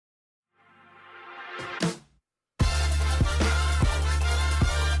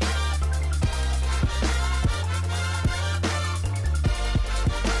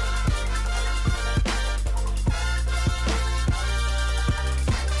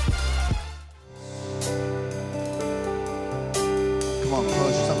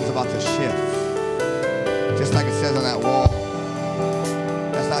about to shift. Just like it says on that wall.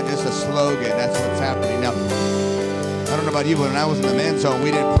 That's not just a slogan, that's what's happening. Now, I don't know about you, but when I was in the men's zone,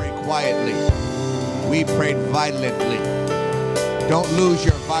 we didn't pray quietly. We prayed violently. Don't lose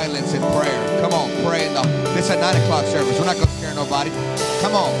your violence in prayer. Come on, pray in the... This is a 9 o'clock service. We're not going to scare nobody.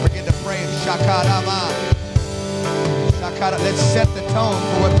 Come on, begin to pray in Shakarama. Shakara. Let's set the tone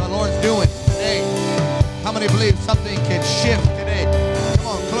for what the Lord's doing today. How many believe something can shift today? Come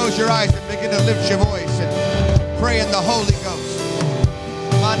on, close your eyes and begin to lift your voice and pray in the Holy Ghost.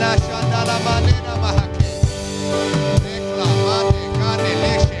 Mana shandala manena mahake. Nekla mane kane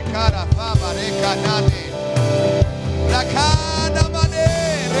leshe kara faba reka nane. Rakana mane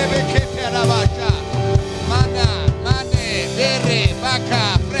rebekete rabasha. Mana mane bere baka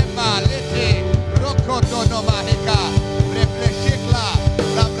prema lete rokoto no maheka. Refleshikla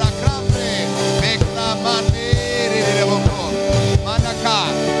labrakrambre mekla mane reboko. Manaka.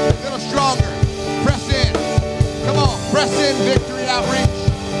 A little stronger. Press in. Come on, press in, Victory Outreach.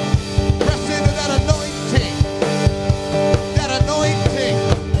 Press into that anointing. That anointing.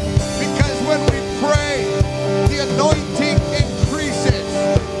 Because when we pray, the anointing increases.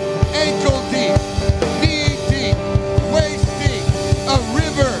 Ankle deep, knee deep, waist deep. A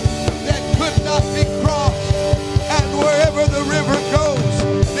river that could not be crossed. And wherever the river goes,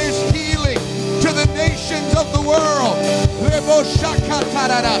 there's healing to the nations of the world.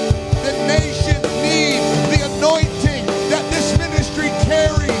 The nations need the anointing that this ministry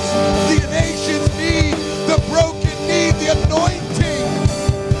carries. The nations need, the broken need the anointing.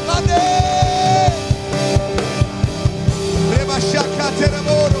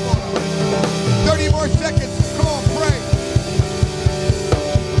 30 more seconds. Come on, pray.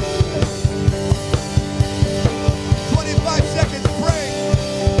 25 seconds, pray.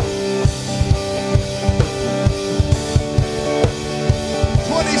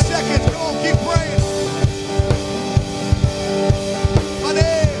 20 seconds, come on, keep praying.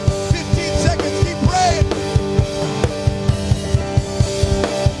 15 seconds, keep praying.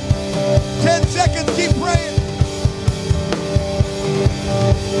 10 seconds, keep praying.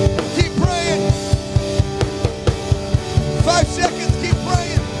 Keep praying. 5 seconds, keep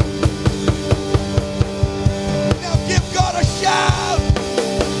praying. Now give God a shout.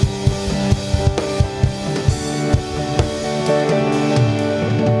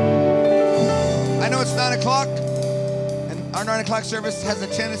 I know it's 9 o'clock, and our 9 o'clock service has a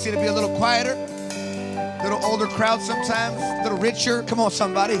tendency to be a little quieter, a little older crowd sometimes, a little richer. Come on,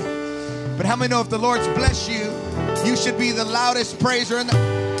 somebody. But how many know if the Lord's blessed you, you should be the loudest praiser in the...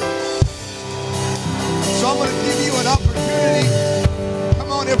 So I'm going to give you an opportunity.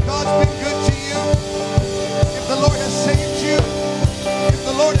 Come on, if God's been good to you, if the Lord has saved you, if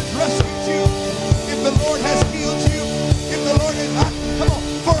the Lord has rescued you, if the Lord has healed you, if the Lord has... Come on,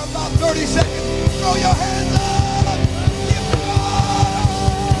 for about 30 seconds, throw your hands up. Give God.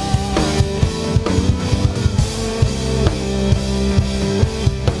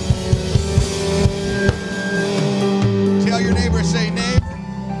 Tell your neighbor, say, neighbor,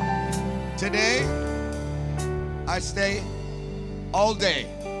 today I stay all day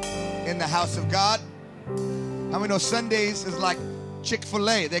in the house of God. How many know Sundays is like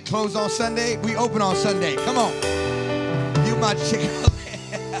Chick-fil-A? They close on Sunday, we open on Sunday. Come on. You my Chick-fil-A.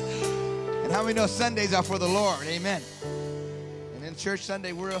 And how many know Sundays are for the Lord? Amen. And in church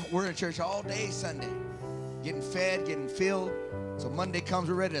Sunday, we're in church all day Sunday. Getting fed, getting filled. So Monday comes,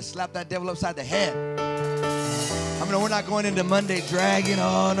 we're ready to slap that devil upside the head. How many know we're not going into Monday dragging?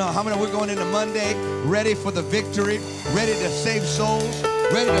 Oh no. How many know we're going into Monday ready for the victory, ready to save souls,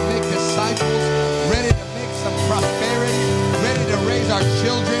 ready to make disciples, ready to make some prosperity, ready to raise our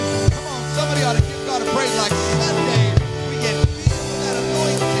children. Come on, somebody ought to give God a praise like Sunday. We get filled with that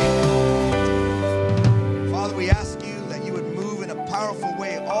anointing. Father, we ask you that you would move in a powerful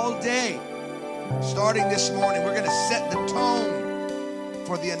way all day. Starting this morning, we're going to set the tone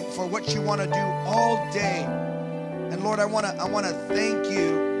for what you want to do all day. And Lord, I want to thank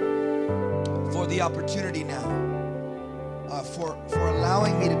you for the opportunity now, for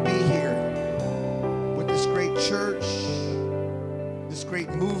allowing me to be here with this great church, this great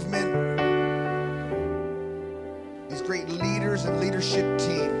movement, these great leaders and leadership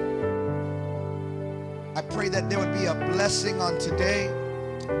team. I pray that there would be a blessing on today,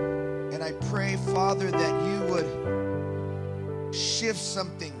 and I pray, Father, that you would shift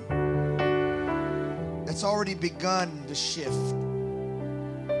something that's already begun to shift.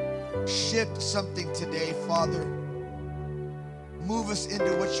 Shift something today, Father. Move us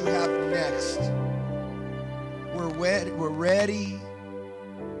into what you have next. We're ready.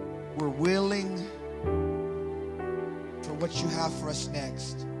 We're willing for what you have for us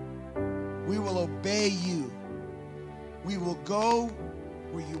next. We will obey you. We will go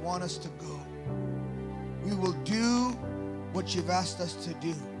where you want us to go. We will do what you've asked us to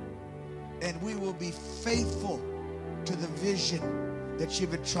do. And we will be faithful to the vision that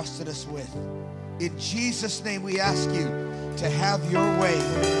you've entrusted us with. In Jesus' name we ask you to have your way.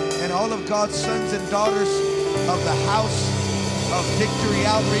 And all of God's sons and daughters of the house of Victory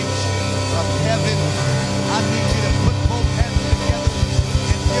Outreach of heaven, I need you to put both hands together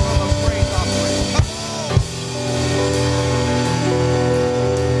and give them a praise offering. Come on.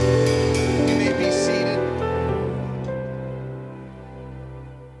 You may be seated.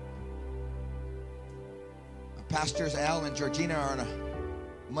 Pastors Al and Georgina are on a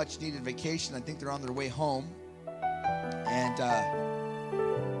much-needed vacation. I think they're on their way home. And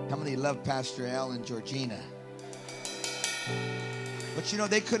how many love Pastor Al and Georgina? But you know,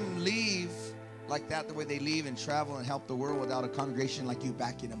 they couldn't leave like that the way they leave and travel and help the world without a congregation like you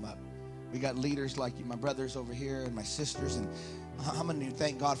backing them up. We got leaders like you, my brothers over here and my sisters. And how many of you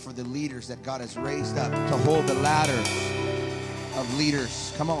thank God for the leaders that God has raised up to hold the ladder of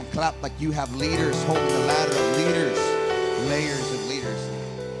leaders? Come on, clap like you have leaders holding the ladder of leaders, layers of leaders.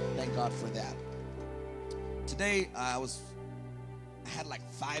 Thank God for that. Today, I had like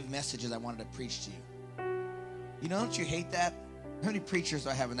 5 messages I wanted to preach to you. You know, don't you hate that? How many preachers do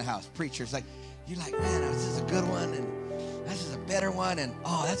I have in the house? Preachers, like, you're like, man, this is a good one, and this is a better one, and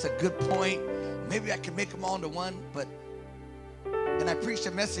oh, that's a good point. Maybe I can make them all into one, but, and I preached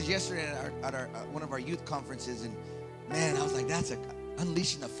a message yesterday at one of our youth conferences, and man, I was like, that's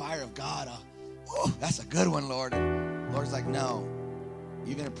unleashing the fire of God. Oh, that's a good one, Lord. And the Lord's like, no,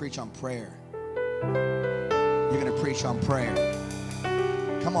 you're going to preach on prayer. You're going to preach on prayer.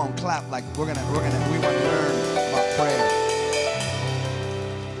 Come on, clap like we want to learn about prayer.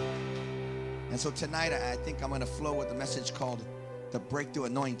 And so tonight, I think I'm going to flow with a message called the Breakthrough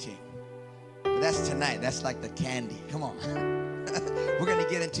Anointing. But that's tonight. That's like the candy. Come on. We're going to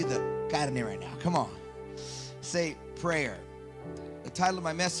get into the carne right now. Come on. Say prayer. The title of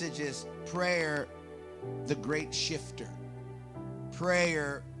my message is Prayer, the Great Shifter.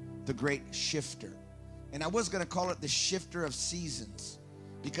 Prayer, the Great Shifter. And I was going to call it the Shifter of Seasons,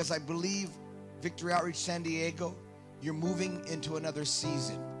 because I believe Victory Outreach San Diego, you're moving into another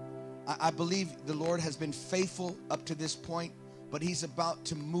season. I believe the Lord has been faithful up to this point, but he's about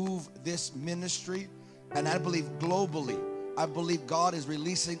to move this ministry. And I believe globally, I believe God is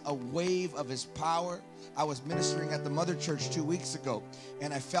releasing a wave of his power. I was ministering at the Mother Church 2 weeks ago,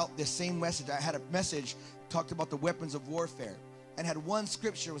 and I felt the same message. I had a message talked about the weapons of warfare, and had one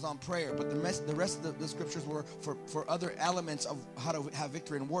scripture was on prayer, but the rest of the scriptures were for other elements of how to have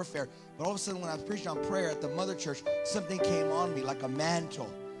victory in warfare. But all of a sudden, when I was preaching on prayer at the Mother Church, something came on me like a mantle.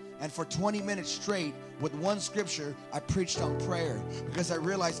 And for 20 minutes straight, with one scripture, I preached on prayer, because I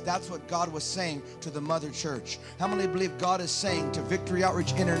realized that's what God was saying to the Mother Church. How many believe God is saying to Victory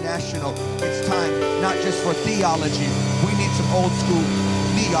Outreach International, it's time not just for theology, we need some old school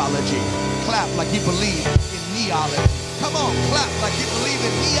neology. Clap like you believe in neology. Come on, clap like you believe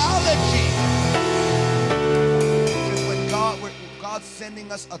in neology. Because when God's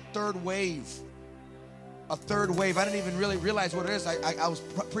sending us a third wave. A third wave. I didn't even really realize what it is. I was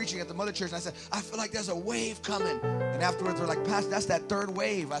preaching at the Mother Church, and I said, I feel like there's a wave coming. And afterwards, they're like, Pastor, that's that third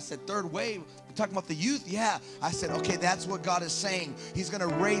wave. I said, third wave? You're talking about the youth? Yeah. I said, okay, that's what God is saying. He's going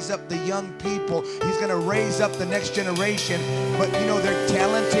to raise up the young people. He's going to raise up the next generation. But, you know, they're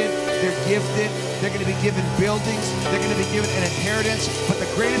talented. They're gifted. They're going to be given buildings. They're going to be given an inheritance. But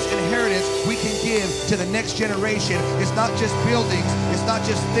the greatest inheritance we can give to the next generation is not just buildings. It's not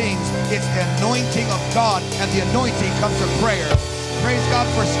just things. It's the anointing of God. And the anointing comes from prayer. Praise God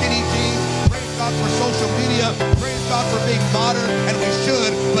for skinny jeans. Praise God for social media. Praise God for being modern, and we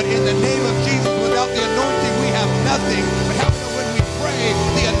should. But in the name of Jesus, without the anointing, we have nothing. But how many know when we pray,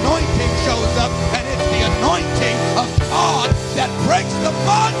 the anointing shows up, and it's the anointing of God that breaks the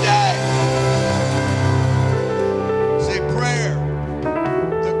bondage. Say prayer,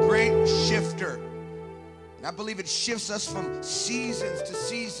 the great shifter. And I believe it shifts us from seasons to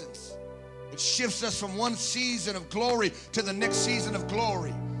seasons. It shifts us from one season of glory to the next season of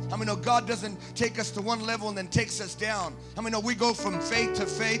glory. How many know God doesn't take us to one level and then takes us down? How many know we go from faith to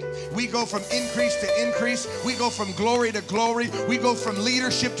faith? We go from increase to increase. We go from glory to glory. We go from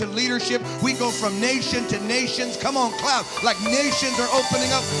leadership to leadership. We go from nation to nations. Come on, clap. Like nations are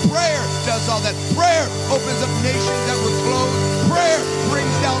opening up. Prayer does all that. Prayer opens up nations that were closed. Prayer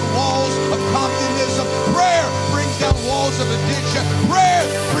brings down walls of communism. Prayer brings down walls of addiction. Prayer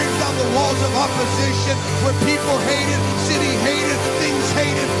brings down the walls of opposition where people hated, city hated, things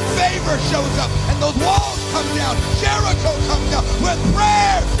hated. Favor shows up and those walls come down. Jericho comes down when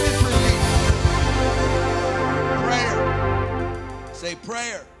prayer is released. Prayer. Say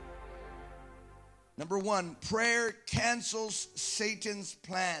prayer. Number one, prayer cancels Satan's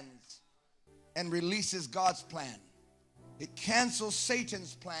plans and releases God's plan. It cancels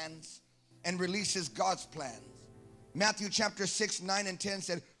Satan's plans and releases God's plans. Matthew chapter 6, 9 and 10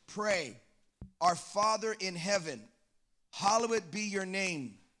 said, pray, our Father in heaven, hallowed be your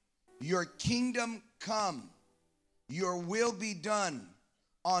name. Your kingdom come. Your will be done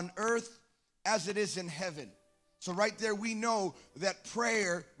on earth as it is in heaven. So right there we know that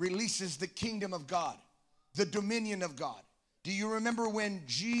prayer releases the kingdom of God, the dominion of God. Do you remember when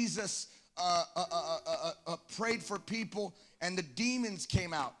Jesus prayed for people and the demons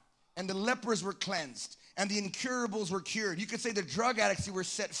came out and the lepers were cleansed and the incurables were cured? You could say the drug addicts were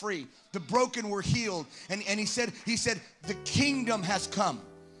set free, the broken were healed. And he said, the kingdom has come.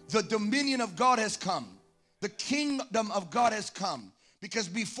 The dominion of God has come. The kingdom of God has come. Because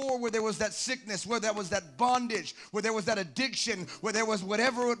before, where there was that sickness, where there was that bondage, where there was that addiction, where there was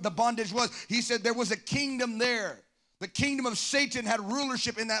whatever the bondage was, he said there was a kingdom there. The kingdom of Satan had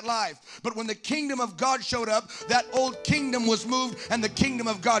rulership in that life. But when the kingdom of God showed up, that old kingdom was moved and the kingdom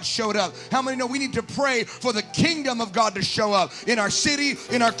of God showed up. How many know we need to pray for the kingdom of God to show up in our city,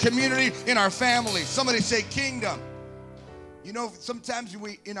 in our community, in our family? Somebody say kingdom. You know, sometimes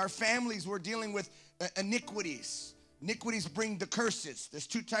in our families, we're dealing with iniquities. Iniquities bring the curses. There's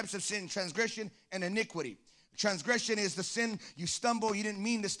two types of sin, transgression and iniquity. Transgression is the sin you stumble, you didn't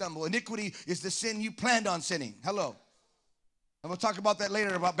mean to stumble. Iniquity is the sin you planned on sinning. Hello. And we'll talk about that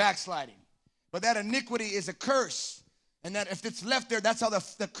later, about backsliding. But that iniquity is a curse. And that if it's left there, that's how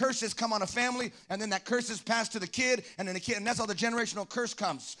the curses come on a family. And then that curse is passed to the kid and then the kid. And that's how the generational curse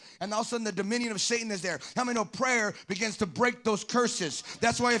comes. And all of a sudden the dominion of Satan is there. How many know prayer begins to break those curses?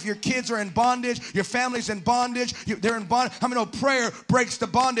 That's why if your kids are in bondage, your family's in bondage, they're in bondage. How many know prayer breaks the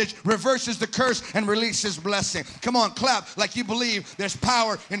bondage, reverses the curse, and releases blessing? Come on, clap like you believe there's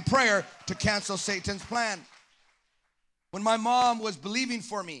power in prayer to cancel Satan's plan. When my mom was believing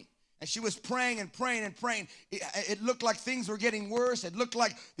for me, and she was praying and praying and praying, it looked like things were getting worse. It looked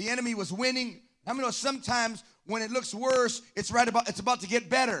like the enemy was winning. I mean, sometimes when it looks worse, it's about to get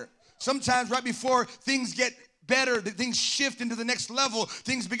better. Sometimes right before things get better, things shift into the next level,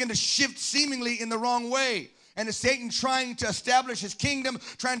 things begin to shift seemingly in the wrong way. And it's Satan trying to establish his kingdom,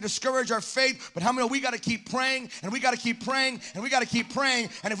 trying to discourage our faith. But how many know we got to keep praying, and we got to keep praying, and we got to keep praying.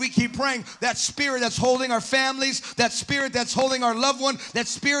 And if we keep praying, that spirit that's holding our families, that spirit that's holding our loved one, that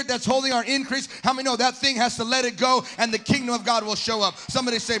spirit that's holding our increase, how many know that thing has to let it go and the kingdom of God will show up?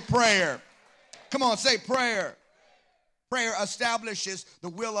 Somebody say prayer. Come on, say prayer. Prayer establishes the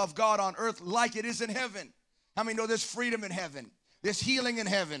will of God on earth like it is in heaven. How many know there's freedom in heaven? There's healing in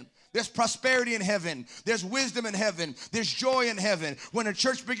heaven. There's prosperity in heaven. There's wisdom in heaven. There's joy in heaven. When a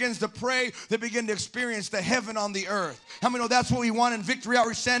church begins to pray, they begin to experience the heaven on the earth. How many know that's what we want in Victory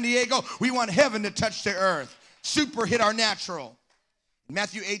Outreach San Diego? We want heaven to touch the earth. Super hit our natural. In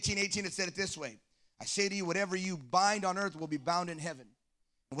Matthew 18:18, it said it this way. I say to you, whatever you bind on earth will be bound in heaven.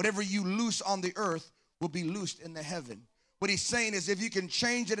 And whatever you loose on the earth will be loosed in the heaven. What he's saying is if you can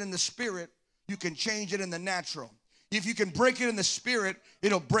change it in the spirit, you can change it in the natural. If you can break it in the spirit,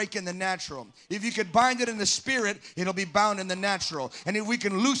 it'll break in the natural. If you can bind it in the spirit, it'll be bound in the natural. And if we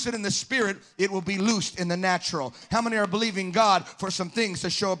can loose it in the spirit, it will be loosed in the natural. How many are believing God for some things to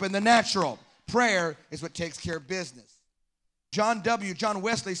show up in the natural? Prayer is what takes care of business. John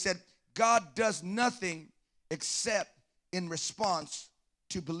Wesley said, God does nothing except in response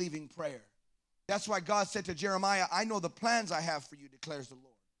to believing prayer. That's why God said to Jeremiah, I know the plans I have for you, declares the Lord.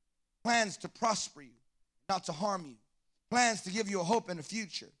 Plans to prosper you, not to harm you. Plans to give you a hope and a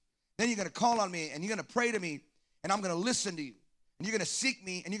future. Then you're going to call on me and you're going to pray to me and I'm going to listen to you. And you're going to seek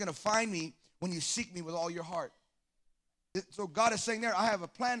me and you're going to find me when you seek me with all your heart. So God is saying there, I have a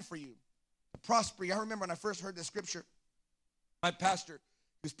plan for you to prosper you. I remember when I first heard this scripture, my pastor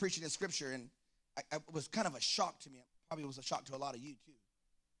was preaching this scripture and it was kind of a shock to me. Probably was a shock to a lot of you too.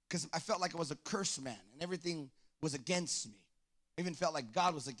 Because I felt like I was a cursed man and everything was against me. I even felt like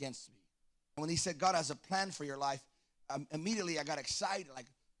God was against me. And when he said God has a plan for your life, immediately I got excited, like,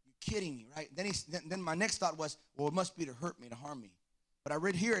 you're kidding me, right? Then my next thought was, well, it must be to hurt me, to harm me. But I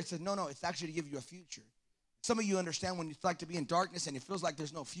read here, it said, no, it's actually to give you a future. Some of you understand when you feel like to be in darkness and it feels like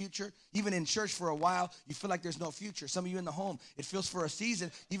there's no future. Even in church for a while, you feel like there's no future. Some of you in the home, it feels for a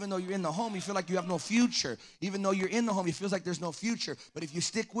season, even though you're in the home, you feel like you have no future. Even though you're in the home, it feels like there's no future. But if you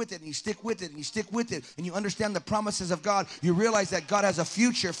stick with it and you stick with it and you stick with it and you understand the promises of God, you realize that God has a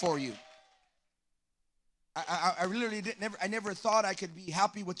future for you. I literally I never thought I could be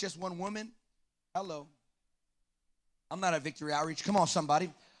happy with just one woman. Hello. I'm not a Victory Outreach. Come on,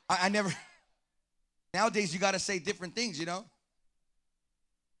 somebody. I never Nowadays, you got to say different things, you know.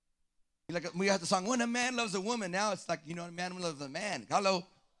 Like we have the song, when a man loves a woman. Now it's like, you know, a man loves a man. Hello.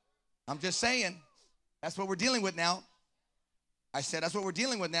 I'm just saying. That's what we're dealing with now. I said that's what we're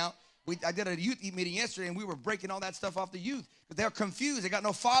dealing with now. I did a youth meeting yesterday, and we were breaking all that stuff off the youth. But they're confused. They got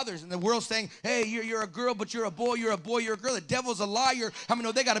no fathers. And the world's saying, hey, you're a girl, but you're a boy. You're a boy, you're a girl. The devil's a liar. How many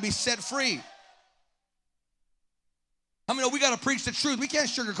know they got to be set free? How many know we got to preach the truth? We can't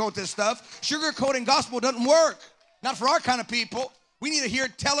sugarcoat this stuff. Sugarcoating gospel doesn't work. Not for our kind of people. We need to hear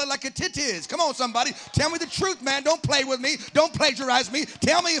it, tell it like a tit is. Come on, somebody. Tell me the truth, man. Don't play with me. Don't plagiarize me.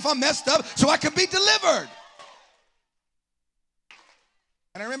 Tell me if I'm messed up so I can be delivered.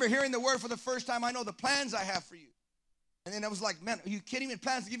 And I remember hearing the word for the first time. I know the plans I have for you. And then I was like, man, are you kidding me?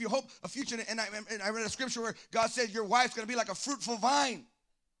 Plans to give you hope, a future. And I read a scripture where God says your wife's going to be like a fruitful vine.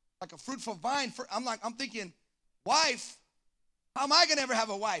 Like a fruitful vine. I'm thinking, wife? How am I going to ever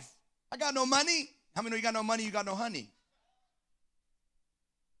have a wife? I got no money. How many know you got no money, you got no honey?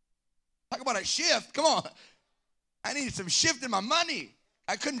 Talk about a shift. Come on. I needed some shift in my money.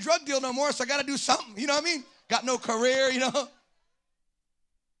 I couldn't drug deal no more, so I got to do something. You know what I mean? Got no career, you know.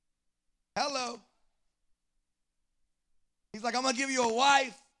 Hello. He's like, I'm going to give you a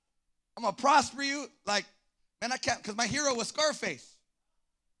wife. I'm going to prosper you. Like, man, I can't, because my hero was Scarface.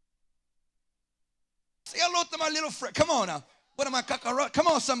 Say hello to my little friend. Come on now. What am I? Come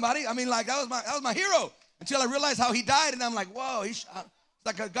on, somebody. I mean, like, that was my hero. Until I realized how he died, and I'm like, whoa, it's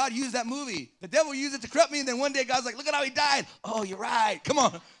like God used that movie. The devil used it to corrupt me, and then one day God's like, look at how he died. Oh, you're right. Come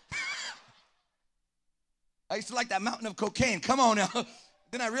on. I used to like that mountain of cocaine. Come on now.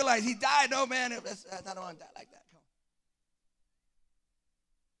 Then I realized he died. Oh, man, I don't want to die like that. Come on.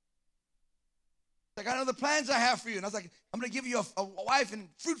 Like, I know the plans I have for you. And I was like, I'm going to give you a wife and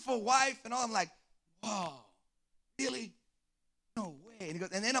fruitful wife and all. I'm like, wow, really? No way. And he goes,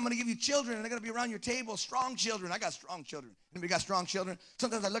 and then I'm going to give you children, and they're going to be around your table, strong children. I got strong children. Anybody got strong children?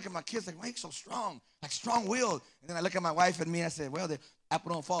 Sometimes I look at my kids like, why are you so strong? Like strong-willed. And then I look at my wife and me, and I say, well, the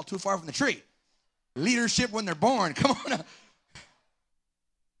apple don't fall too far from the tree. Leadership when they're born. Come on now.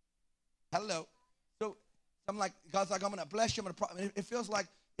 Hello. So I'm like, God's like, I'm going to bless you. It feels like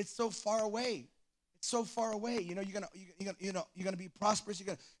it's so far away. It's so far away. You know, you're gonna be prosperous.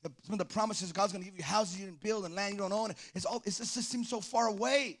 Some of the promises God's gonna give you, houses you didn't build and land you don't own. It just seems so far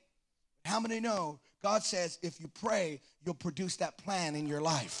away. How many know God says if you pray, you'll produce that plan in your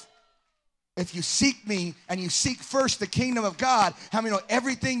life? If you seek me and you seek first the kingdom of God, how many know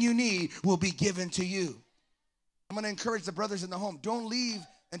everything you need will be given to you? I'm gonna encourage the brothers in the home. Don't leave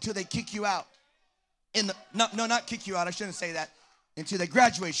until they kick you out. Not kick you out. I shouldn't say that. Until they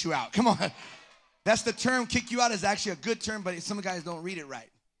graduate you out. Come on. That's the term, kick you out is actually a good term, but some guys don't read it right.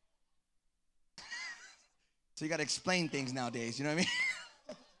 So you got to explain things nowadays, you know what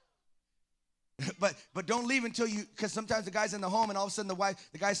I mean? but don't leave until you, because sometimes the guy's in the home and all of a sudden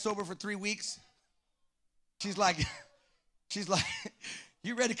the guy's sober for 3 weeks. She's like,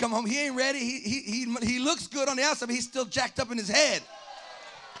 you ready to come home? He ain't ready. He looks good on the outside, but he's still jacked up in his head.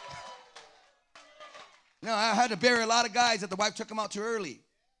 No, I had to bury a lot of guys that the wife took them out too early.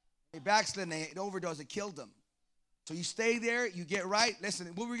 They backslid and they overdosed. It killed them. So you stay there. You get right. Listen,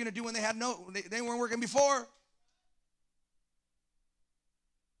 what were we going to do when they weren't working before?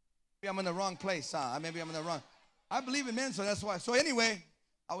 Maybe I'm in the wrong place, huh? Maybe I'm in the wrong. I believe in men, so that's why. So anyway,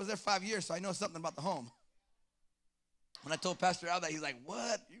 I was there 5 years, so I know something about the home. When I told Pastor Al that, he's like,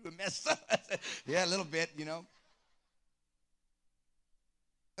 what? You were messed up? I said, yeah, a little bit, you know.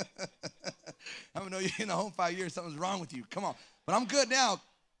 I'm going to know you're in the home 5 years. Something's wrong with you. Come on. But I'm good now.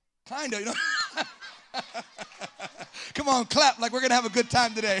 Kind of, you know. Come on, clap like we're going to have a good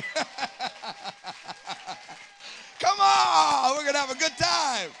time today. Come on, we're going to have a good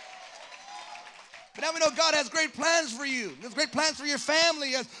time. But now we know God has great plans for you. He has great plans for your family.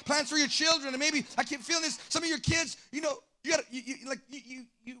 He has plans for your children. And maybe I keep feeling this. Some of your kids, you know,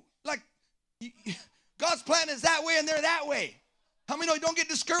 God's plan is that way and they're that way. How many know you don't get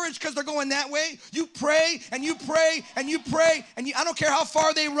discouraged because they're going that way? You pray and you pray and you pray and I don't care how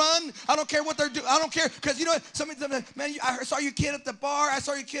far they run. I don't care what they're doing. I don't care because you know man, I saw your kid at the bar. I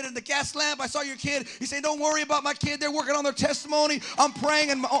saw your kid in the gas lamp. I saw your kid. You say, don't worry about my kid. They're working on their testimony. I'm praying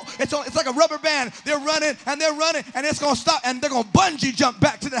and it's like a rubber band. They're running and it's going to stop and they're going to bungee jump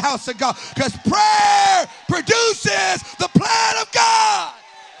back to the house of God because prayer produces the plan of God.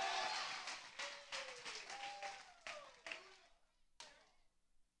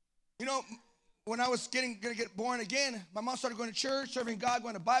 You know, when I was going to get born again, my mom started going to church, serving God,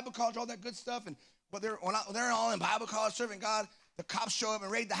 going to Bible college, all that good stuff. And but they're all in Bible college, serving God. The cops show up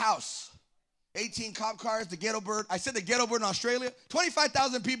and raid the house. 18 cop cars, the ghetto bird. I said the ghetto bird in Australia.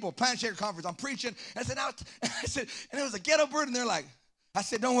 25,000 people, Planetary Conference. I'm preaching. And I said, and it was a ghetto bird, and they're like, I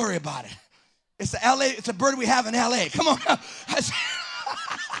said, don't worry about it. It's the LA, it's a bird we have in LA. Come on. I said,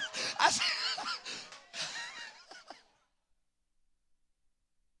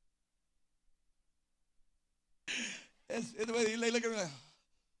 the way they look at me like,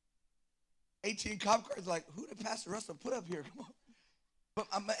 18 cop cars, like, who did Pastor Russell put up here? Come on. But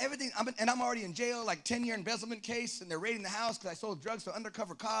I'm already in jail, like 10-year embezzlement case, and they're raiding the house because I sold drugs to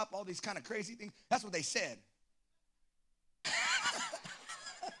undercover cop, all these kind of crazy things. That's what they said.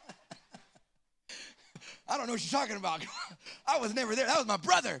 I don't know what you're talking about. I was never there. That was my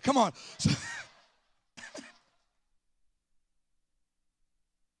brother. Come on.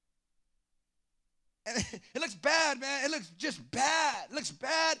 And it looks bad, man. It looks just bad. It looks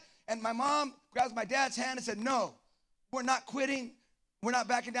bad. And my mom grabs my dad's hand and said, no, we're not quitting. We're not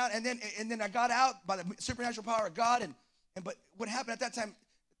backing down. And then I got out by the supernatural power of God. But what happened at that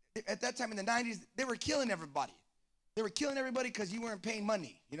time in the 90s, they were killing everybody. They were killing everybody because you weren't paying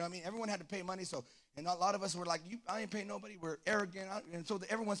money. You know what I mean? Everyone had to pay money. So, and a lot of us were like, I ain't paying nobody. We're arrogant. And so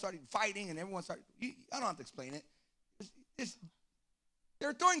everyone started fighting, and everyone started, I don't have to explain it. They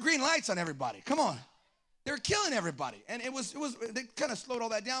were throwing green lights on everybody. Come on. They were killing everybody. And they kind of slowed all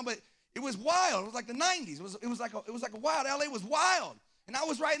that down, but it was wild. It was like the 90s. It was like a wild. LA was wild. And I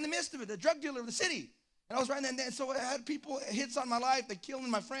was right in the midst of it, the drug dealer of the city. And I was right in there. And so I had people, hits on my life. They killed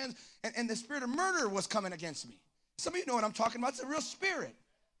my friends. And the spirit of murder was coming against me. Some of you know what I'm talking about. It's a real spirit.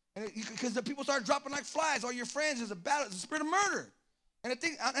 Because the people started dropping like flies. All your friends, there's a battle. It's a spirit of murder. And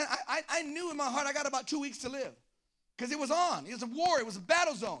I knew in my heart I got about 2 weeks to live. Because it was on. It was a war. It was a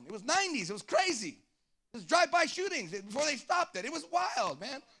battle zone. It was 90s. It was crazy. It was drive-by shootings before they stopped it. It was wild,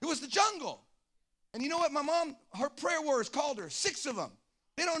 man. It was the jungle. And you know what? My mom, her prayer warriors called her, 6 of them.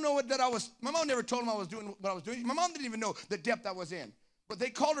 They don't know my mom never told them I was doing what I was doing. My mom didn't even know the depth I was in. But they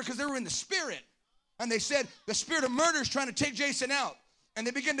called her because they were in the spirit. And they said, the spirit of murder is trying to take Jason out. And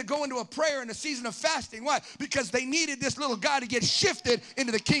they began to go into a prayer in a season of fasting. Why? Because they needed this little guy to get shifted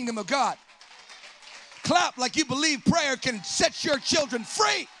into the kingdom of God. Clap like you believe prayer can set your children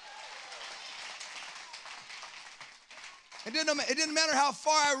free. It didn't matter how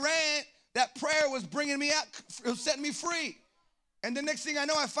far I ran, that prayer was bringing me out, it was setting me free. And the next thing I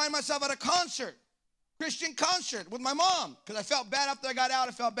know, I find myself at a concert, Christian concert with my mom, because I felt bad after I got out.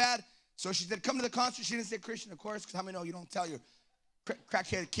 I felt bad. So she said, come to the concert. She didn't say Christian, of course, because how many know you don't tell your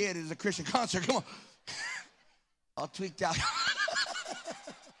crackhead kid it is a Christian concert? Come on. All tweaked out.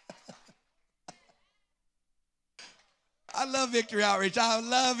 I love Victory Outreach.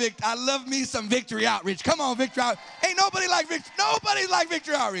 I love me some Victory Outreach. Come on, Victory Outreach. Ain't nobody like Victory. Nobody's like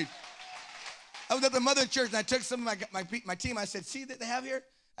Victory Outreach. I was at the Mother Church, and I took some of my team. I said, see that they have here?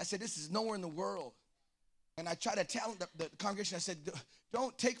 I said, this is nowhere in the world. And I tried to tell the congregation, I said,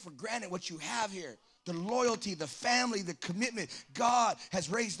 don't take for granted what you have here. The loyalty, the family, the commitment. God has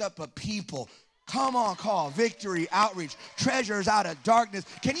raised up a people. Come on, call Victory Outreach. Treasures out of darkness.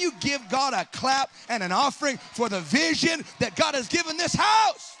 Can you give God a clap and an offering for the vision that God has given this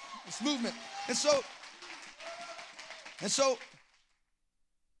house, this movement? And so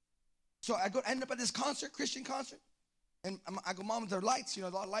I end up at this concert, Christian concert, and I go, Mom, there are lights, a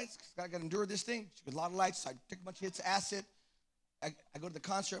lot of lights. I got to endure this thing. She goes, a lot of lights. So I take a bunch of hits of acid. I go to the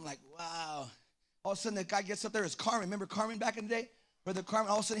concert. I'm like, wow. All of a sudden, the guy gets up there. It's Carmen. Remember Carmen back in the day? Brother Carmen,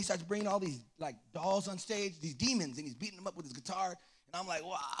 all of a sudden, he starts bringing all these, like, dolls on stage, these demons, and he's beating them up with his guitar. And I'm like,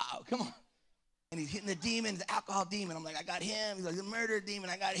 wow, come on. And he's hitting the demon, the alcohol demon. I'm like, I got him. He's like, the murder demon.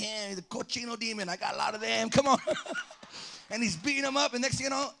 I got him. He's a cochino demon. I got a lot of them. Come on. And he's beating them up. And next thing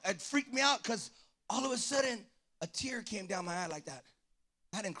you know, it freaked me out because all of a sudden, a tear came down my eye like that.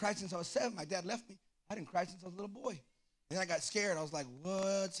 I hadn't cried since I was 7. My dad left me. I didn't cry since I was a little boy. And then I got scared. I was like,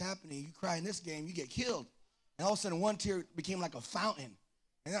 what's happening? You cry in this game, you get killed. And all of a sudden, one tear became like a fountain.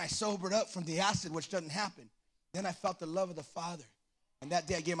 And then I sobered up from the acid, which doesn't happen. Then I felt the love of the Father. And that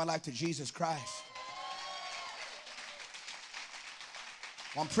day, I gave my life to Jesus Christ.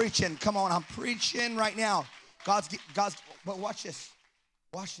 Well, I'm preaching. Come on, I'm preaching right now. God's, but watch this.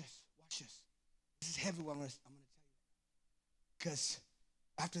 Watch this. Watch this. This is heavy what I'm going to tell you. Because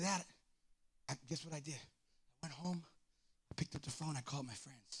after that, guess what I did? I went home. I picked up the phone. I called my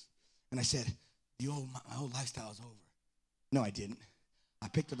friends. And I said, my old lifestyle is over. No, I didn't. I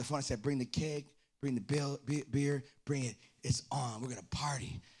picked up the phone. I said, bring the keg, bring the beer, bring it. It's on. We're going to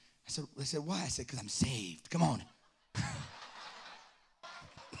party. I said, why? I said, because I'm saved. Come on.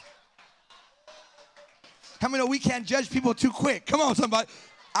 How many know we can't judge people too quick? Come on, somebody.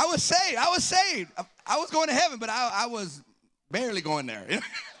 I was saved. I was saved. I was going to heaven, but I was barely going there.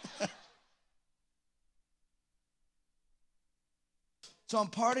 So I'm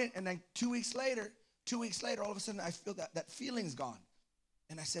partying, and then 2 weeks later, all of a sudden I feel that feeling's gone.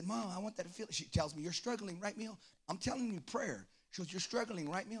 And I said, Mom, I want that feeling. She tells me, you're struggling, right, Mio? I'm telling you prayer. She goes, you're struggling,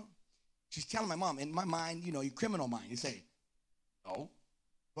 right, Mio? She's telling my mom, in my mind, you know, your criminal mind. You say, no.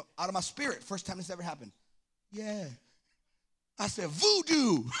 But out of my spirit, first time this ever happened. Yeah. I said,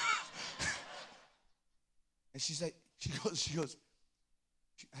 voodoo. And she goes,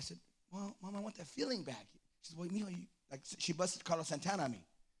 I said, well, Mom, I want that feeling back. She said, well, Mio, she busted Carlos Santana on me.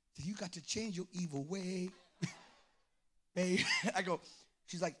 She said, you got to change your evil way. Babe. I go,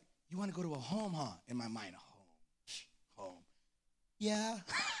 she's like, you want to go to a home, huh? In my mind, home. Yeah.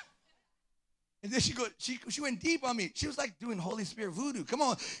 And then she went deep on me. She was like doing Holy Spirit voodoo. Come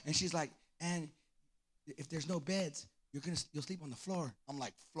on. And she's like, and if there's no beds, you'll sleep on the floor. I'm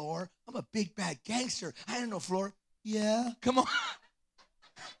like, floor? I'm a big bad gangster. I didn't know floor. Yeah. Come on.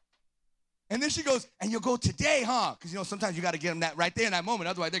 And then she goes, and you'll go today, huh? Because, you know, sometimes you got to get them that right there in that moment.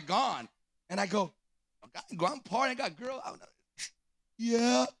 Otherwise, they're gone. And I go, I'm partying. I got girl.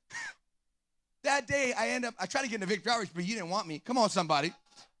 Yeah. That day, I tried to get into Victory Outreach, but you didn't want me. Come on, somebody.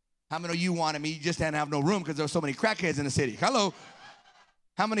 How many of you wanted me? You just didn't have no room because there were so many crackheads in the city. Hello.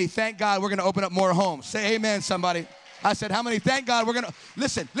 How many, thank God, we're going to open up more homes? Say amen, somebody. I said, how many, thank God, we're going to,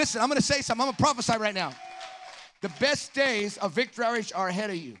 listen, I'm going to say something. I'm going to prophesy right now. The best days of Victory Outreach are ahead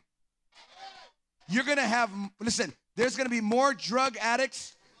of you. You're going to have, listen, there's going to be more drug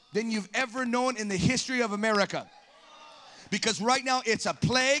addicts than you've ever known in the history of America. Because right now it's a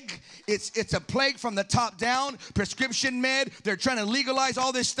plague. It's a plague from the top down. Prescription med. They're trying to legalize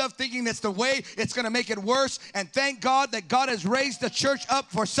all this stuff thinking that's the way. It's going to make it worse. And thank God that God has raised the church up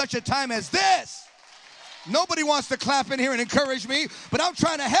for such a time as this. Nobody wants to clap in here and encourage me, but I'm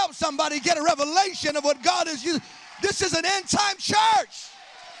trying to help somebody get a revelation of what God is using. This is an end-time church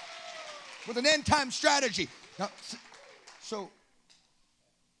with an end-time strategy. Now,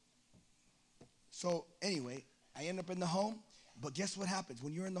 so anyway, I end up in the home, but guess what happens?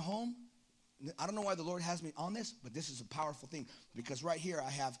 When you're in the home, I don't know why the Lord has me on this, but this is a powerful thing. Because right here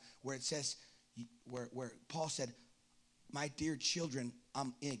I have where it says, where Paul said, my dear children,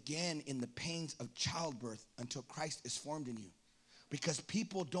 I'm again in the pains of childbirth until Christ is formed in you. Because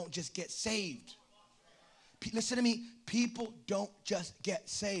people don't just get saved. Listen to me. People don't just get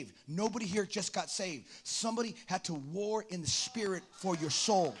saved. Nobody here just got saved. Somebody had to war in the spirit for your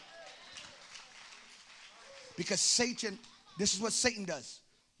soul. Because Satan, this is what Satan does.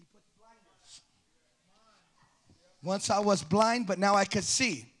 He puts blinders. Once I was blind, but now I could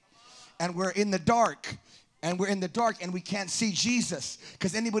see. And we're in the dark. And we're in the dark and we can't see Jesus.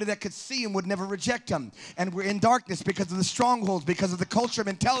 Because anybody that could see him would never reject him. And we're in darkness because of the strongholds, because of the culture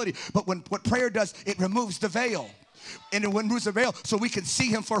mentality. But what prayer does, it removes the veil. And it removes the veil so we can see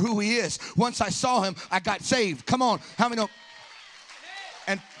him for who he is. Once I saw him, I got saved. Come on. How many know?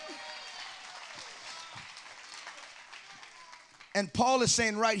 And Paul is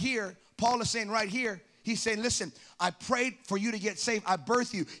saying right here, he's saying, listen, I prayed for you to get saved. I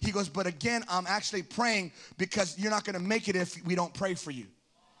birthed you. He goes, but again, I'm actually praying because you're not going to make it if we don't pray for you.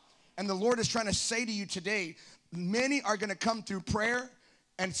 And the Lord is trying to say to you today, many are going to come through prayer,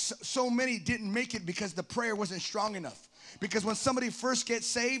 and so many didn't make it because the prayer wasn't strong enough. Because when somebody first gets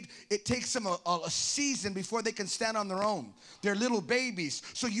saved, it takes them a season before they can stand on their own. They're little babies.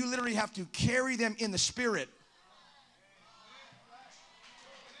 So you literally have to carry them in the spirit.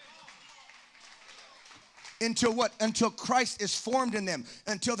 Until what? Until Christ is formed in them.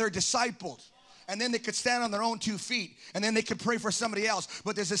 Until they're discipled. And then they could stand on their own 2 feet. And then they could pray for somebody else.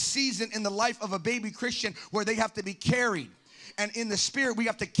 But there's a season in the life of a baby Christian where they have to be carried. And in the spirit, we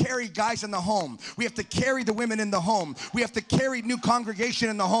have to carry guys in the home. We have to carry the women in the home. We have to carry new congregation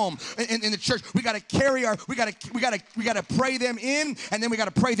in the home, in the church. We got to carry we got to pray them in, and then we got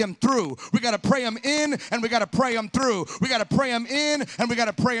to pray them through. We got to pray them in, and we got to pray them through. We got to pray them in, and we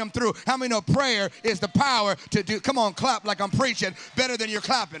got to pray them through. How many know prayer is the power to do? Come on, clap like I'm preaching better than you're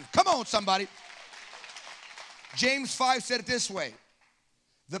clapping. Come on, somebody. James 5 said it this way.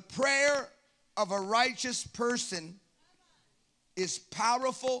 The prayer of a righteous person is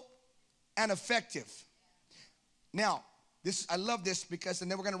powerful and effective. Now, I love this because, and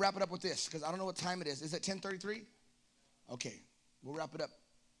then we're going to wrap it up with this because I don't know what time it is. Is it 10:33? Okay, we'll wrap it up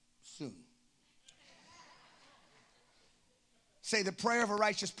soon. Say the prayer of a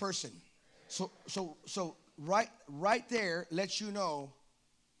righteous person. So right there lets you know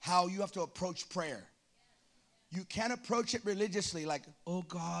how you have to approach prayer. You can't approach it religiously like, oh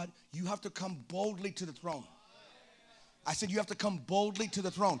God. You have to come boldly to the throne. I said you have to come boldly to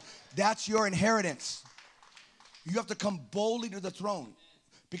the throne. That's your inheritance. You have to come boldly to the throne.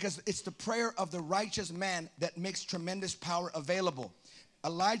 Because it's the prayer of the righteous man that makes tremendous power available.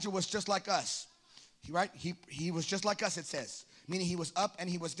 Elijah was just like us, right? He was just like us, it says. Meaning he was up and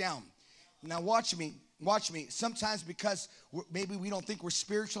he was down. Now watch me. Sometimes because maybe we don't think we're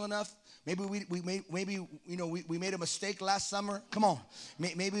spiritual enough. Maybe we made a mistake last summer. Come on.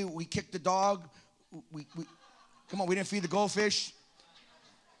 Maybe we kicked the dog. Come on, we didn't feed the goldfish.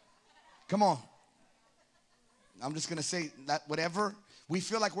 Come on. I'm just going to say that whatever. We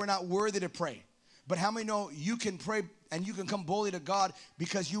feel like we're not worthy to pray. But how many know you can pray and you can come boldly to God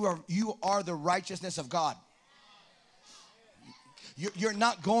because you are the righteousness of God? You're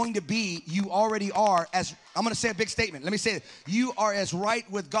not going to be, you already are, as, I'm going to say a big statement. Let me say it. You are as right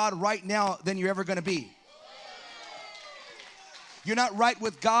with God right now than you're ever going to be. You're not right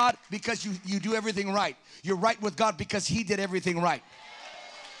with God because you do everything right. You're right with God because He did everything right.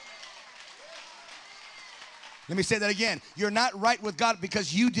 Let me say that again. You're not right with God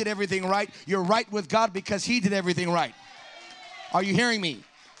because you did everything right. You're right with God because He did everything right. Are you hearing me?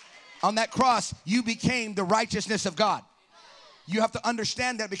 On that cross, you became the righteousness of God. You have to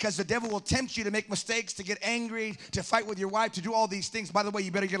understand that because the devil will tempt you to make mistakes, to get angry, to fight with your wife, to do all these things. By the way,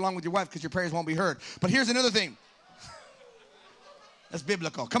 you better get along with your wife because your prayers won't be heard. But here's another thing. That's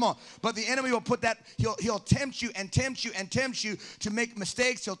biblical. Come on. But the enemy will put that, he'll tempt you and tempt you and tempt you to make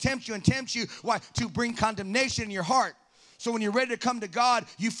mistakes. He'll tempt you and tempt you. Why? To bring condemnation in your heart. So when you're ready to come to God,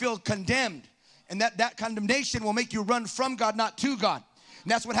 you feel condemned. And that condemnation will make you run from God, not to God. And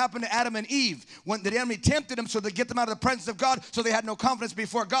that's what happened to Adam and Eve. When the enemy tempted them so to get them out of the presence of God, so they had no confidence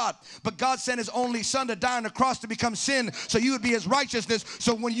before God. But God sent His only Son to die on the cross to become sin, so you would be His righteousness.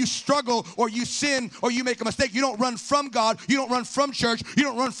 So when you struggle or you sin or you make a mistake, you don't run from God. You don't run from church. You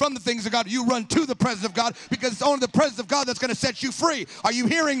don't run from the things of God. You run to the presence of God, because it's only the presence of God that's going to set you free. Are you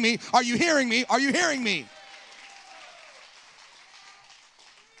hearing me? Are you hearing me? Are you hearing me?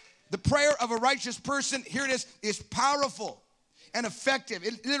 The prayer of a righteous person, here it is powerful and effective.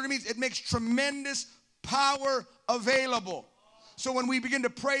 It literally means it makes tremendous power available. So when we begin to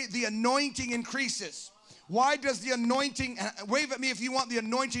pray, the anointing increases. Why does the anointing, wave at me if you want the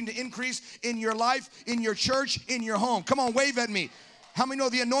anointing to increase in your life, in your church, in your home. Come on, wave at me. How many know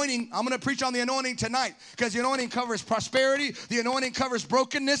the anointing? I'm going to preach on the anointing tonight, because the anointing covers prosperity. The anointing covers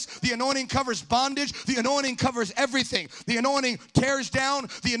brokenness. The anointing covers bondage. The anointing covers everything. The anointing tears down.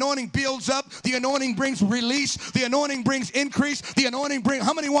 The anointing builds up. The anointing brings release. The anointing brings increase. The anointing brings,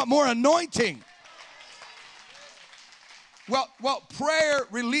 how many want more anointing? Well, prayer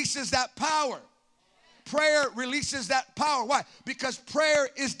releases that power. Prayer releases that power. Why? Because prayer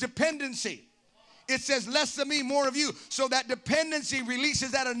is dependency. It says, less of me, more of you. So that dependency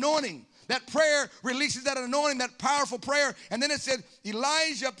releases that anointing. That prayer releases that anointing, that powerful prayer. And then it said,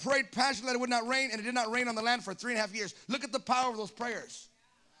 Elijah prayed passionately that it would not rain, and it did not rain on the land for 3.5 years. Look at the power of those prayers.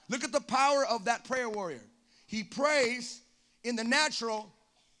 Look at the power of that prayer warrior. He prays in the natural,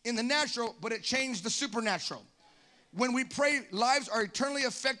 but it changed the supernatural. When we pray, lives are eternally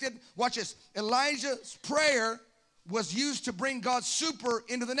affected. Watch this. Elijah's prayer was used to bring God's super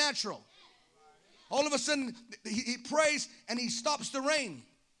into the natural. All of a sudden, he prays and he stops the rain.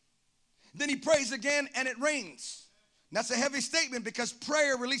 Then he prays again and it rains. And that's a heavy statement, because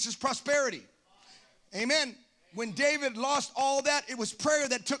prayer releases prosperity. Amen. When David lost all that, it was prayer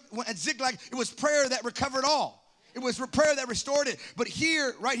that took, at Ziklag, it was prayer that recovered all. It was prayer that restored it. But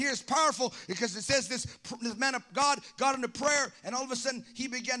here, right here is powerful, because it says this man of God got into prayer, and all of a sudden he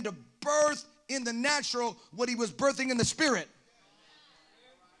began to birth in the natural what he was birthing in the spirit.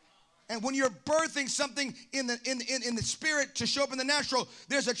 And when you're birthing something in the spirit to show up in the natural,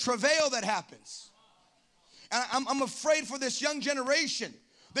 there's a travail that happens. And I'm afraid for this young generation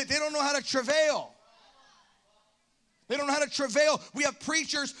that they don't know how to travail. They don't know how to travail. We have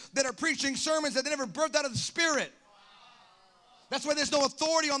preachers that are preaching sermons that they never birthed out of the spirit. That's why there's no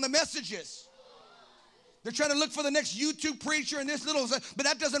authority on the messages. They're trying to look for the next YouTube preacher and this little, but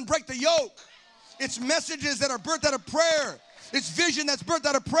that doesn't break the yoke. It's messages that are birthed out of prayer. It's vision that's birthed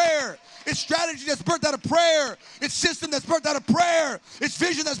out of prayer. It's strategy that's birthed out of prayer. It's system that's birthed out of prayer. It's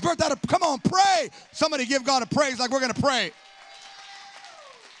vision that's birthed out of, come on, pray. Somebody give God a praise like we're going to pray.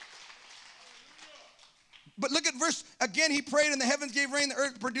 But look at verse, again, he prayed and the heavens gave rain, the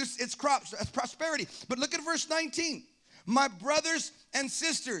earth produced its crops. That's prosperity. But look at verse 19. My brothers and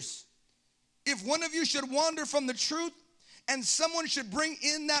sisters, if one of you should wander from the truth and someone should bring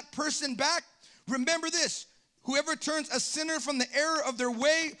in that person back, remember this. Whoever turns a sinner from the error of their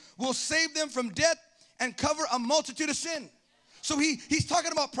way will save them from death and cover a multitude of sin. So he's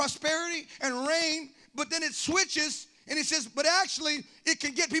talking about prosperity and rain, but then it switches and he says, but actually it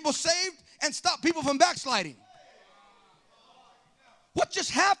can get people saved and stop people from backsliding. What what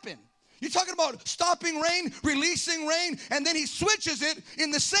just happened? You're talking about stopping rain, releasing rain, and then he switches it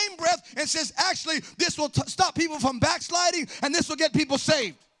in the same breath and says, actually, this will stop people from backsliding, and this will get people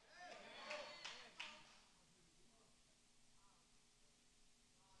saved.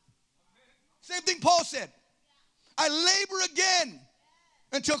 Same thing Paul said. I labor again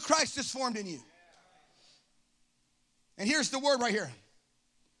until Christ is formed in you. And here's the word right here.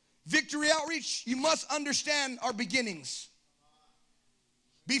 Victory Outreach, you must understand our beginnings.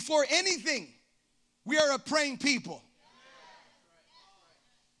 Before anything, we are a praying people.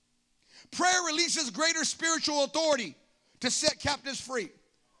 Prayer releases greater spiritual authority to set captives free.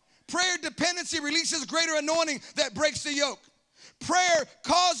 Prayer dependency releases greater anointing that breaks the yoke. Prayer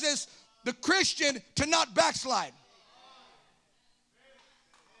causes the Christian to not backslide.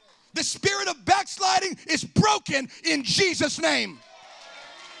 The spirit of backsliding is broken in Jesus' name.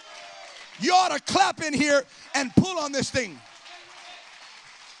 You ought to clap in here and pull on this thing.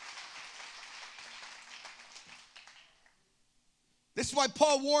 This is why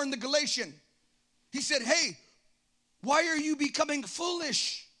Paul warned the Galatian. He said, hey, why are you becoming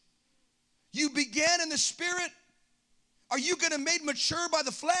foolish? You began in the spirit. Are you going to be made mature by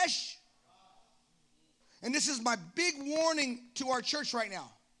the flesh? And this is my big warning to our church right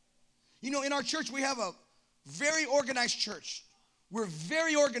now. You know, in our church, we have a very organized church. We're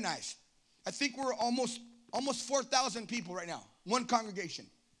very organized. I think we're almost 4,000 people right now, one congregation.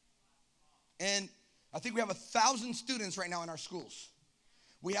 And I think we have 1,000 students right now in our schools.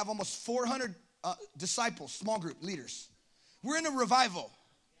 We have almost 400 disciples, small group leaders. We're in a revival.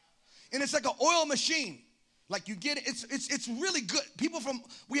 And it's like an oil machine. Like you get it, it's really good. People from,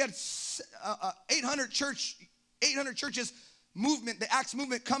 we had 800 churches movement, the Acts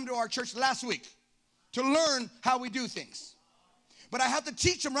movement, come to our church last week to learn how we do things. But I have to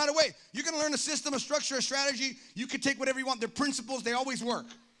teach them right away. You're going to learn a system, a structure, a strategy. You can take whatever you want. Their principles, they always work.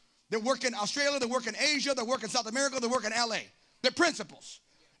 They work in Australia, they work in Asia, they work in South America, they work in LA. They're principles.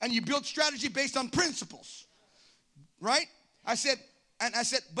 And you build strategy based on principles. Right? I said,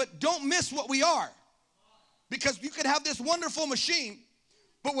 but don't miss what we are. Because you could have this wonderful machine,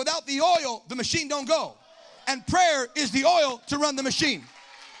 but without the oil, the machine don't go. And prayer is the oil to run the machine.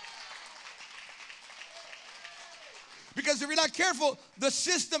 Because if you're not careful, the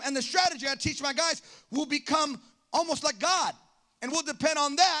system and the strategy I teach my guys will become almost like God. And we'll depend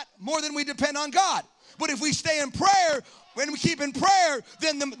on that more than we depend on God. But if we stay in prayer, when we keep in prayer,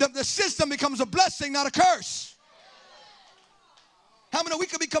 then the system becomes a blessing, not a curse. How many know we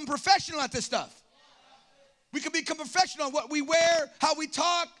could become professional at this stuff? We can become professional on what we wear, how we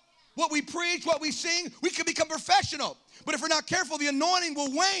talk, what we preach, what we sing. We can become professional. But if we're not careful, the anointing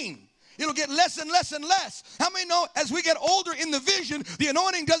will wane. It'll get less and less and less. How many know as we get older in the vision, the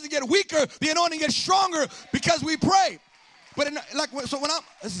anointing doesn't get weaker, the anointing gets stronger because we pray. But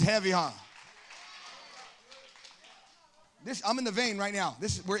this is heavy, huh? I'm in the vein right now.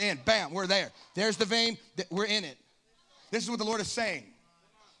 We're in. Bam, we're there. There's the vein. We're in it. This is what the Lord is saying.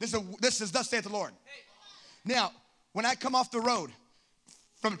 This is thus saith the Lord. Now, when I come off the road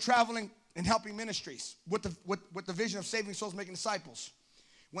from traveling and helping ministries with the vision of saving souls, making disciples,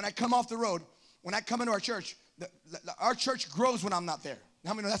 when I come off the road, when I come into our church grows when I'm not there.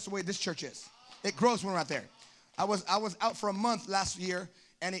 How many know that's the way this church is? It grows when we're not there. I was out for a month last year,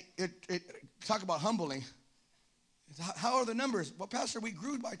 and it talk about humbling. How are the numbers? Well, Pastor, we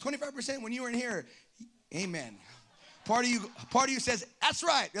grew by 25% when you were in here. Amen. Part of you says, that's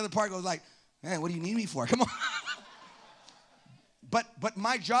right. The other part goes like, man, what do you need me for? Come on. But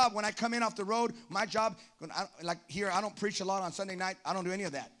my job, when I come in off the road, my job, like here, I don't preach a lot on Sunday night. I don't do any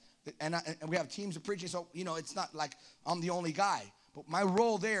of that. And we have teams of preaching, so, you know, it's not like I'm the only guy. But my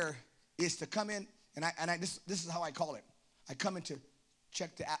role there is to come in, this is how I call it. I come in to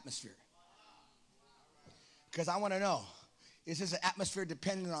check the atmosphere. Because I want to know, is this an atmosphere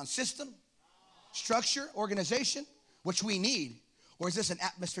dependent on system, structure, organization, which we need, or is this an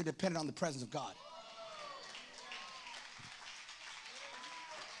atmosphere dependent on the presence of God?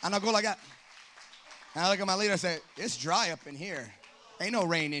 And I'll go like that. And I look at my leader and say, it's dry up in here. Ain't no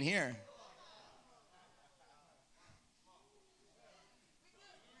rain in here.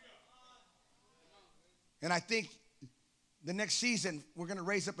 And I think the next season, we're going to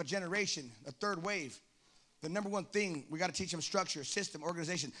raise up a generation, a third wave. The number one thing, we got to teach them structure, system,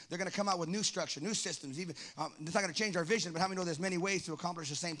 organization. They're going to come out with new structure, new systems. Even it's not going to change our vision, but how many know there's many ways to accomplish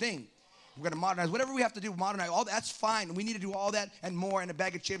the same thing? We're going to modernize. Whatever we have to do, modernize. All that's fine. We need to do all that and more, and a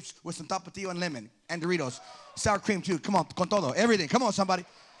bag of chips with some tapatio and lemon and Doritos. Sour cream, too. Come on, con todo. Everything. Come on, somebody.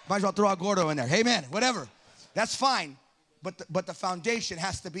 Might as well throw a gordo in there. Hey, man, whatever. That's fine. But the foundation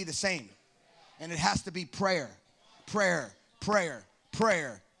has to be the same. And it has to be prayer, prayer, prayer,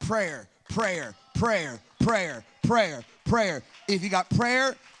 prayer, prayer, prayer, prayer, prayer, prayer, prayer. If you got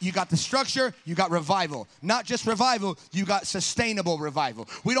prayer, you got the structure, you got revival. Not just revival, you got sustainable revival.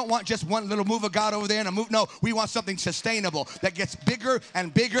 We don't want just one little move of God over there and a move. No, we want something sustainable that gets bigger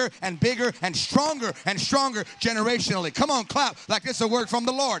and bigger and bigger and stronger generationally. Come on, clap like this is a word from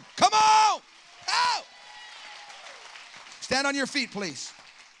the Lord. Come on! Out! Stand on your feet, please.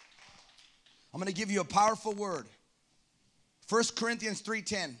 I'm going to give you a powerful word. 1 Corinthians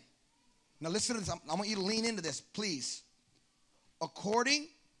 3:10. Now listen to this. I want you to lean into this, please. According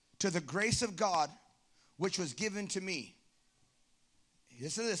to the grace of God, which was given to me.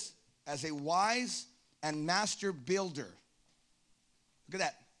 Listen to this. As a wise and master builder. Look at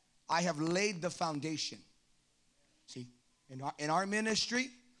that. I have laid the foundation. See, in our ministry,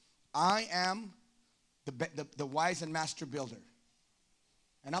 I am the wise and master builder.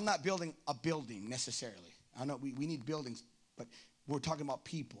 And I'm not building a building necessarily. I know we need buildings, but we're talking about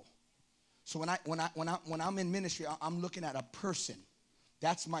people. So when I'm in ministry, I'm looking at a person.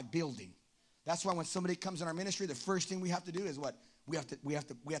 That's my building. That's why when somebody comes in our ministry, the first thing we have to do is what? We have to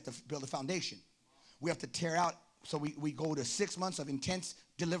build a foundation. We have to tear out. So we go to 6 months of intense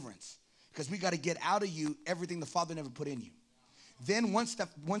deliverance because we got to get out of you everything the Father never put in you. Then once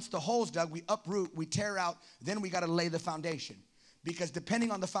the hole's dug, we uproot, we tear out. Then we got to lay the foundation because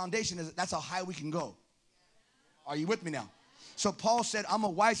depending on the foundation, that's how high we can go. Are you with me now? So Paul said, I'm a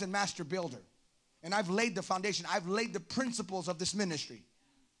wise and master builder. And I've laid the foundation. I've laid the principles of this ministry.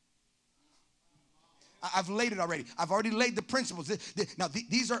 I've laid it already. I've already laid the principles. Now,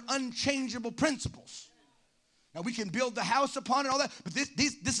 these are unchangeable principles. Now, we can build the house upon it, all that, but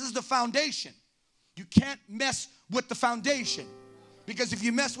this is the foundation. You can't mess with the foundation. Because if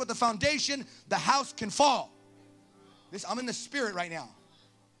you mess with the foundation, the house can fall. I'm in the spirit right now.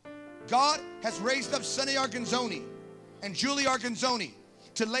 God has raised up Sonny Arganzoni and Julie Arganzoni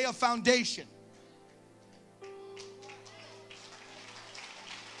to lay a foundation.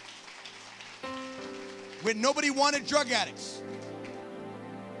 When nobody wanted drug addicts.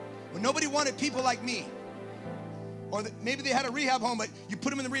 When nobody wanted people like me. Or maybe they had a rehab home, but you put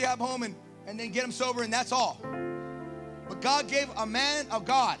them in the rehab home and then get them sober and that's all. But God gave a man of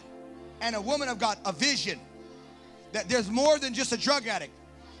God and a woman of God a vision that there's more than just a drug addict.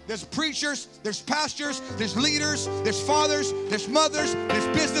 There's preachers, there's pastors, there's leaders, there's fathers, there's mothers, there's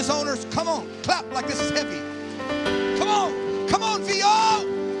business owners. Come on, clap like this is heavy. Come on, VO.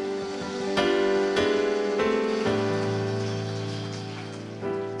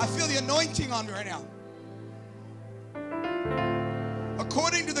 I feel the anointing on me right now.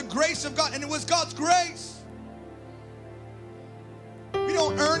 According to the grace of God, and it was God's grace. We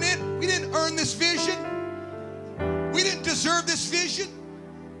don't earn it. We didn't earn this vision. We didn't deserve this vision.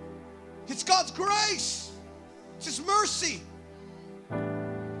 It's God's grace. It's His mercy.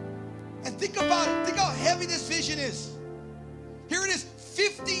 And think about it. Think how heavy this vision is. Here it is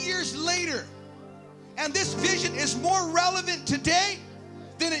 50 years later. And this vision is more relevant today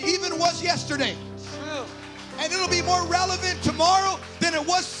than it even was yesterday. True. And it'll be more relevant tomorrow than it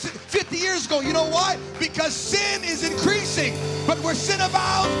was 50 years ago. You know why? Because sin is increasing. But where sin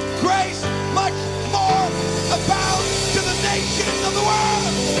abounds, grace much more abounds to the nations of the world.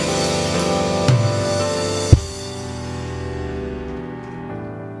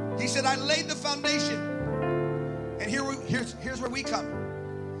 He said, I laid the foundation. And here's where we come.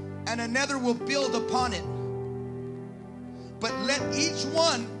 And another will build upon it. But let each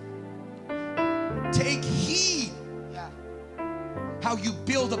one take heed how you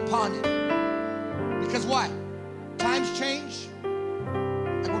build upon it. Because why? Times change.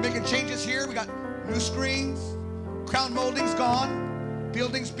 And we're making changes here. We got new screens. Crown molding's gone.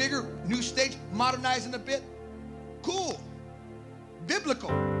 Building's bigger. New stage. Modernizing a bit. Cool.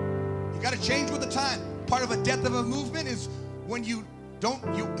 Biblical. You got to change with the time. Part of a death of a movement is when you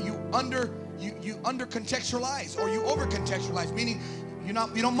under contextualize or you over contextualize, meaning you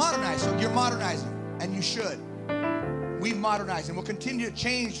don't modernize. So you're modernizing, and you should. We modernize, and we'll continue to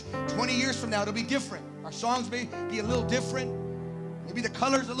change. 20 years from now, it'll be different. Our songs may be a little different. Maybe the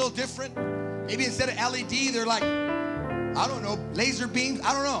colors are a little different. Maybe instead of LED, they're like, I don't know, laser beams.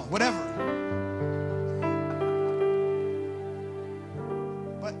 I don't know, whatever.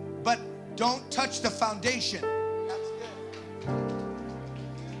 But don't touch the foundation. That's good.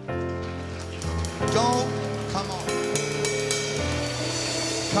 Don't, come on.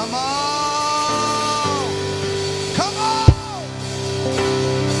 Come on. Come on.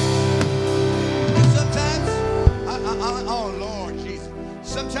 And sometimes, oh Lord Jesus.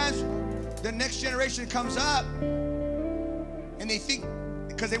 Sometimes the next generation comes up and they think,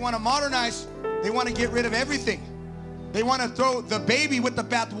 because they want to modernize, they want to get rid of everything. They want to throw the baby with the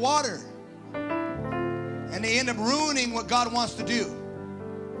bath water. And they end up ruining what God wants to do.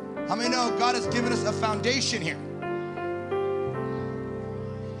 How many know God has given us a foundation here?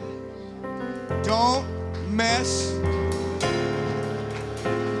 Don't mess.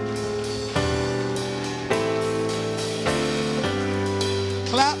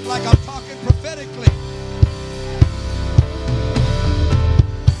 Clap like I'm talking prophetically.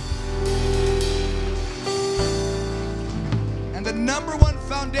 And the number one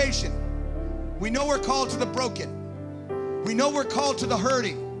foundation, we know we're called to the broken. We know we're called to the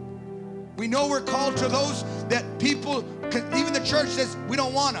hurting. We know we're called to those that people, even the church says we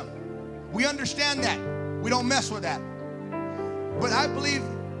don't want them. We understand that. We don't mess with that. But I believe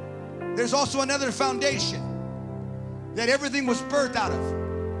there's also another foundation that everything was birthed out of.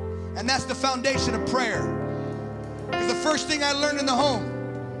 And that's the foundation of prayer. Because the first thing I learned in the home,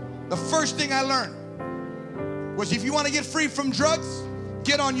 the first thing I learned was if you want to get free from drugs,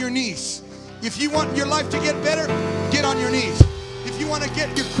 get on your knees. If you want your life to get better, get on your knees. If you want to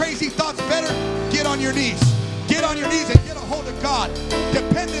get your crazy thoughts better, get on your knees. Get on your knees and get a hold of God.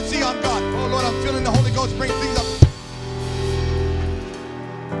 Dependency on God. Oh Lord, I'm feeling the Holy Ghost bring things up.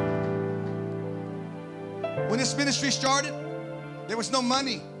 When this ministry started, there was no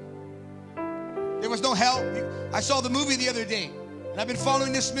money. There was no help. I saw the movie the other day, and I've been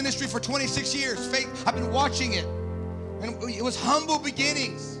following this ministry for 26 years. Faith, I've been watching it. And it was humble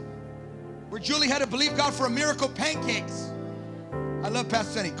beginnings, where Julie had to believe God for a miracle pancakes. I love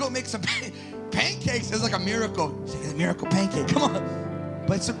Pastor Sonny. Go make some pancakes. It's like a miracle. It's a miracle pancake. Come on.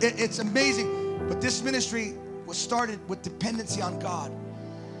 But it's amazing. But this ministry was started with dependency on God.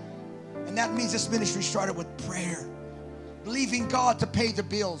 And that means this ministry started with prayer. Believing God to pay the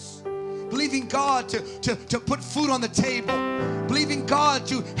bills. Believing God to put food on the table. Believing God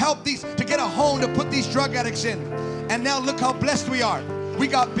to help to get a home to put these drug addicts in. And now look how blessed we are. We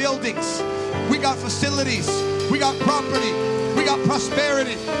got buildings. We got facilities. We got property. We got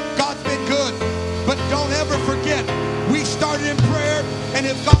prosperity. God's been good. But don't ever forget, we started in prayer. And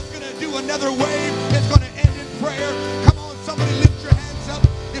if God's going to do another wave, it's going to end in prayer. Come on, somebody lift your hand.